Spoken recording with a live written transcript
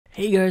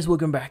Hey guys,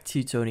 welcome back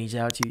to Tony's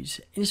How-Tos.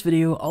 In this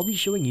video, I'll be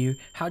showing you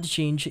how to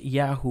change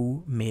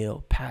Yahoo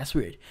Mail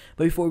password.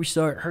 But before we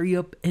start, hurry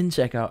up and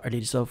check out our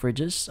latest software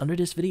just under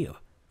this video.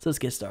 So let's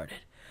get started.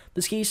 In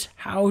this case,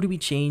 how do we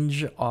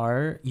change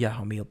our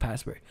Yahoo Mail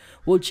password?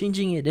 Well,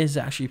 changing it is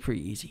actually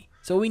pretty easy.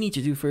 So what we need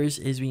to do first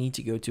is we need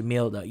to go to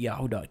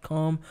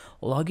mail.yahoo.com,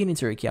 log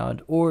into your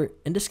account, or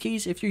in this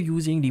case, if you're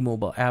using the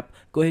mobile app,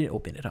 go ahead and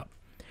open it up.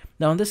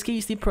 Now, in this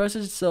case, the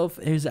process itself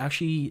is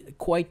actually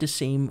quite the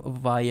same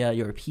via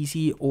your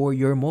PC or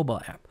your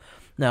mobile app.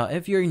 Now,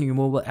 if you're in your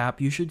mobile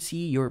app, you should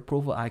see your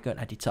profile icon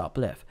at the top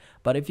left.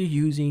 But if you're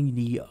using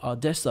the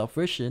desktop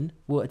version,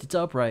 well, at the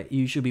top right,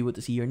 you should be able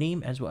to see your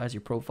name as well as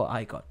your profile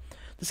icon.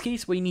 In this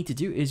case, what you need to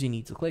do is you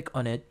need to click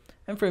on it,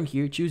 and from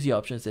here, choose the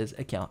option that says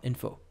Account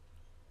Info.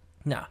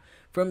 Now,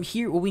 from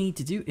here, what we need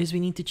to do is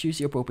we need to choose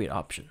the appropriate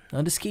option. Now,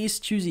 in this case,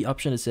 choose the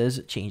option that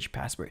says Change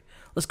Password.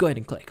 Let's go ahead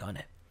and click on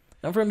it.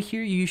 Now from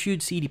here, you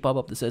should see the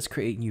pop-up that says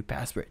Create New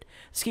Password.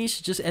 In this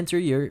case, just enter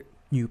your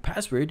new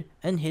password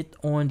and hit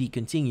on the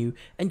Continue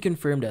and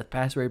confirm that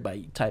password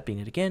by typing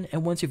it again.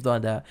 And once you've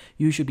done that,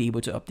 you should be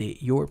able to update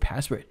your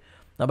password.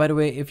 Now, by the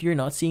way, if you're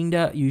not seeing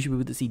that, you should be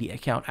able to see the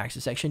Account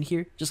Access section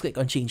here. Just click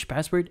on Change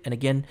Password, and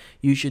again,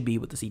 you should be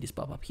able to see this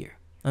pop-up here.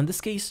 In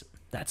this case,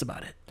 that's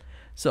about it.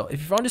 So if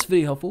you found this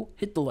video helpful,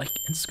 hit the like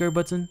and subscribe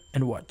button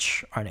and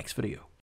watch our next video.